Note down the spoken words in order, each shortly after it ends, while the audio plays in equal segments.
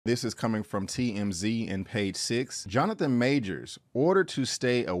This is coming from TMZ and page 6. Jonathan Majors ordered to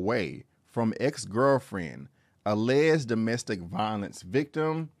stay away from ex-girlfriend, alleged domestic violence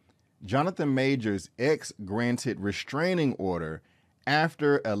victim. Jonathan Majors' ex granted restraining order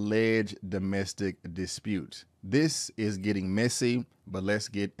after alleged domestic dispute. This is getting messy, but let's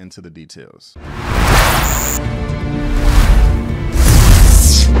get into the details.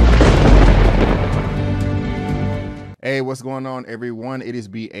 Hey, what's going on, everyone? It is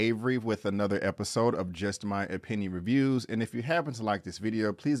B. Avery with another episode of Just My Opinion Reviews. And if you happen to like this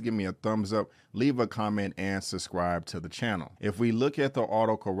video, please give me a thumbs up, leave a comment, and subscribe to the channel. If we look at the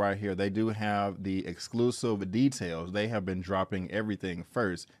article right here, they do have the exclusive details. They have been dropping everything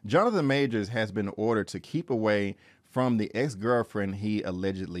first. Jonathan Majors has been ordered to keep away from the ex-girlfriend he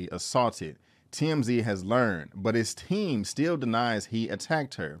allegedly assaulted. TMZ has learned, but his team still denies he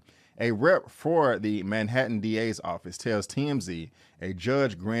attacked her. A rep for the Manhattan DA's office tells TMZ a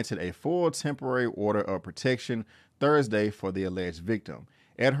judge granted a full temporary order of protection Thursday for the alleged victim.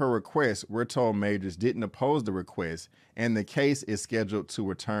 At her request, we're told Majors didn't oppose the request, and the case is scheduled to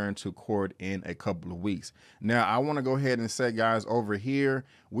return to court in a couple of weeks. Now, I want to go ahead and say, guys, over here,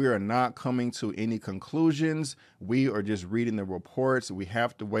 we are not coming to any conclusions. We are just reading the reports. We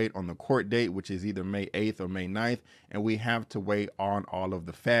have to wait on the court date, which is either May 8th or May 9th, and we have to wait on all of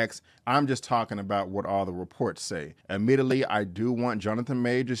the facts. I'm just talking about what all the reports say. Admittedly, I do want Jonathan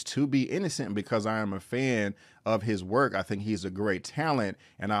Majors to be innocent because I am a fan of his work. I think he's a great talent,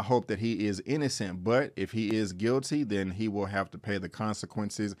 and I hope that he is innocent. But if he is guilty, then he will have to pay the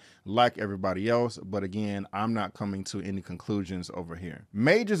consequences like everybody else. But again, I'm not coming to any conclusions over here.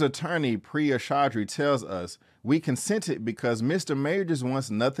 Majors attorney Priya Chaudhry tells us, "We consented because Mr. Majors wants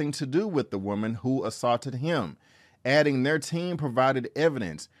nothing to do with the woman who assaulted him," adding their team provided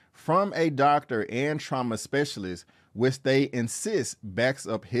evidence from a doctor and trauma specialist, which they insist backs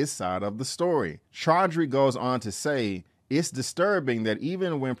up his side of the story. Chaudhry goes on to say, "It's disturbing that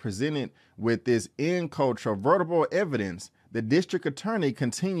even when presented with this incontrovertible evidence, the district attorney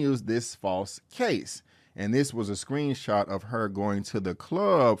continues this false case." And this was a screenshot of her going to the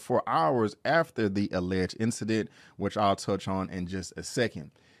club for hours after the alleged incident, which I'll touch on in just a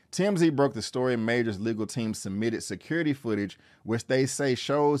second. TMZ broke the story. Majors' legal team submitted security footage, which they say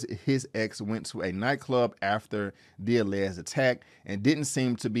shows his ex went to a nightclub after the alleged attack and didn't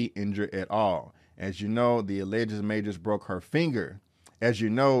seem to be injured at all. As you know, the alleged Majors broke her finger. As you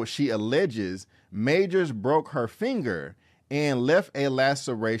know, she alleges Majors broke her finger and left a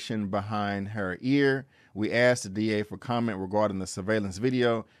laceration behind her ear. We asked the DA for comment regarding the surveillance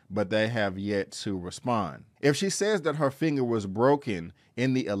video, but they have yet to respond. If she says that her finger was broken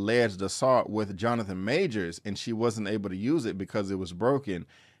in the alleged assault with Jonathan Majors and she wasn't able to use it because it was broken,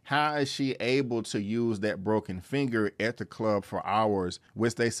 how is she able to use that broken finger at the club for hours,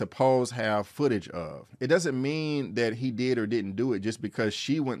 which they suppose have footage of? It doesn't mean that he did or didn't do it just because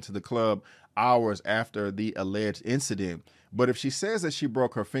she went to the club hours after the alleged incident. But if she says that she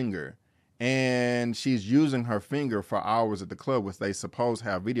broke her finger and she's using her finger for hours at the club, which they suppose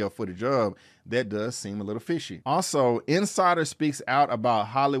have video footage of, that does seem a little fishy. Also, Insider speaks out about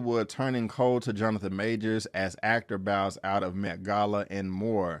Hollywood turning cold to Jonathan Majors as actor bows out of Met Gala and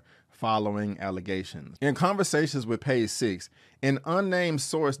more following allegations. In conversations with page 6, an unnamed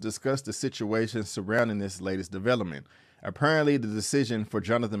source discussed the situation surrounding this latest development. Apparently, the decision for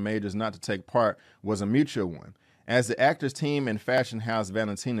Jonathan Majors not to take part was a mutual one, as the actors team and fashion house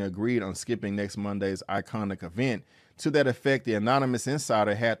Valentina agreed on skipping next Monday's iconic event. To that effect, the anonymous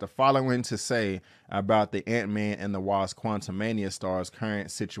insider had the following to say about the Ant-Man and the Wasp Quantumania star's current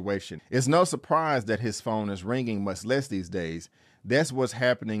situation. "It's no surprise that his phone is ringing, much less these days. That's what's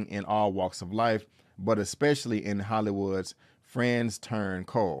happening in all walks of life, but especially in Hollywood's friends turn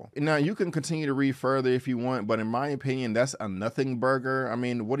cold." Now, you can continue to read further if you want, but in my opinion, that's a nothing burger. I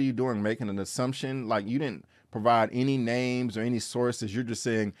mean, what are you doing? Making an assumption? Like, you didn't provide any names or any sources. You're just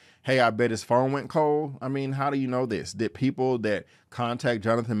saying, hey, I bet his phone went cold. I mean, how do you know this? Did people that contact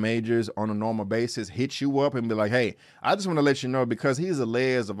Jonathan Majors on a normal basis hit you up and be like, hey, I just want to let you know because he's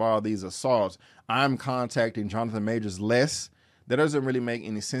alleged of all these assaults, I'm contacting Jonathan Majors less? That doesn't really make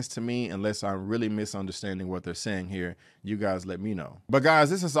any sense to me unless I'm really misunderstanding what they're saying here. You guys let me know. But guys,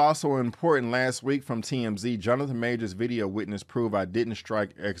 this is also important. Last week from TMZ, Jonathan Majors' video witness proved I didn't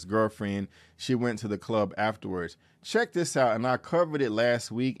strike ex-girlfriend. She went to the club afterwards. Check this out, and I covered it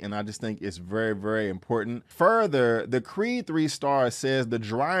last week, and I just think it's very, very important. Further, the Creed 3 star says the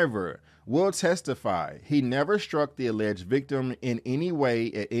driver will testify he never struck the alleged victim in any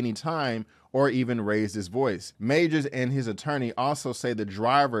way at any time or even raised his voice. Majors and his attorney also say the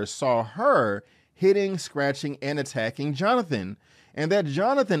driver saw her hitting, scratching, and attacking Jonathan, and that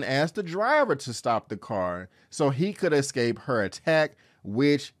Jonathan asked the driver to stop the car so he could escape her attack,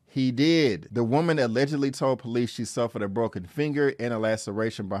 which he did. The woman allegedly told police she suffered a broken finger and a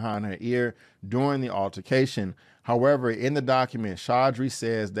laceration behind her ear during the altercation. However, in the document, Chaudhry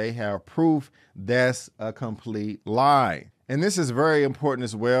says they have proof that's a complete lie. And this is very important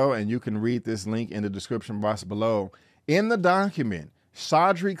as well, and you can read this link in the description box below. In the document,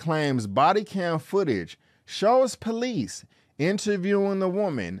 Chaudhry claims body cam footage shows police interviewing the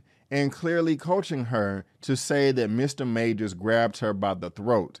woman and clearly coaching her to say that Mr. Majors grabbed her by the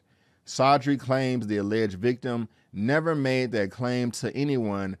throat. Chaudhry claims the alleged victim never made that claim to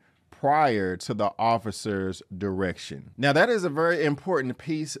anyone prior to the officer's direction. Now, that is a very important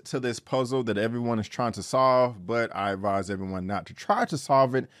piece to this puzzle that everyone is trying to solve, but I advise everyone not to try to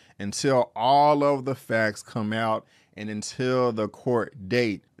solve it until all of the facts come out and until the court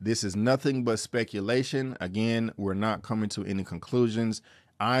date. This is nothing but speculation. Again, we're not coming to any conclusions.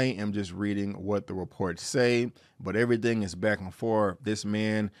 I am just reading what the reports say, but everything is back and forth. This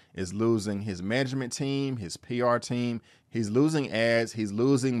man is losing his management team, his PR team. He's losing ads. He's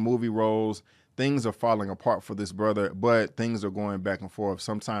losing movie roles. Things are falling apart for this brother, but things are going back and forth.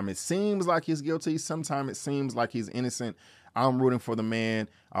 Sometimes it seems like he's guilty. Sometimes it seems like he's innocent. I'm rooting for the man.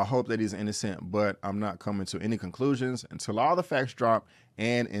 I hope that he's innocent, but I'm not coming to any conclusions until all the facts drop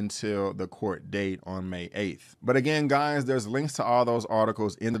and until the court date on May 8th. But again, guys, there's links to all those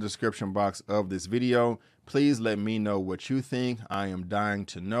articles in the description box of this video. Please let me know what you think. I am dying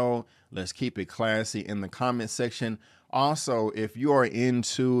to know. Let's keep it classy in the comment section. Also, if you are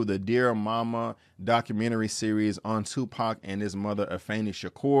into the Dear Mama documentary series on Tupac and his mother, Afeni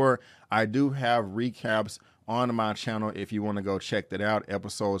Shakur, I do have recaps on my channel if you want to go check that out.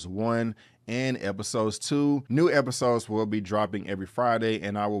 Episodes 1 and episodes 2. New episodes will be dropping every Friday,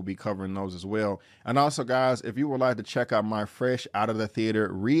 and I will be covering those as well. And also, guys, if you would like to check out my fresh out of the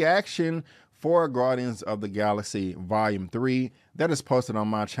theater reaction for Guardians of the Galaxy Volume 3, that is posted on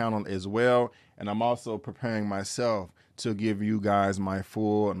my channel as well. And I'm also preparing myself to give you guys my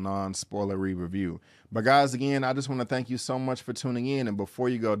full non-spoilery review. But guys, again, I just want to thank you so much for tuning in. And before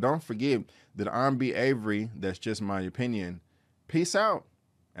you go, don't forget that I'm B. Avery. That's just my opinion. Peace out,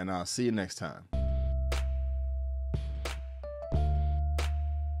 and I'll see you next time.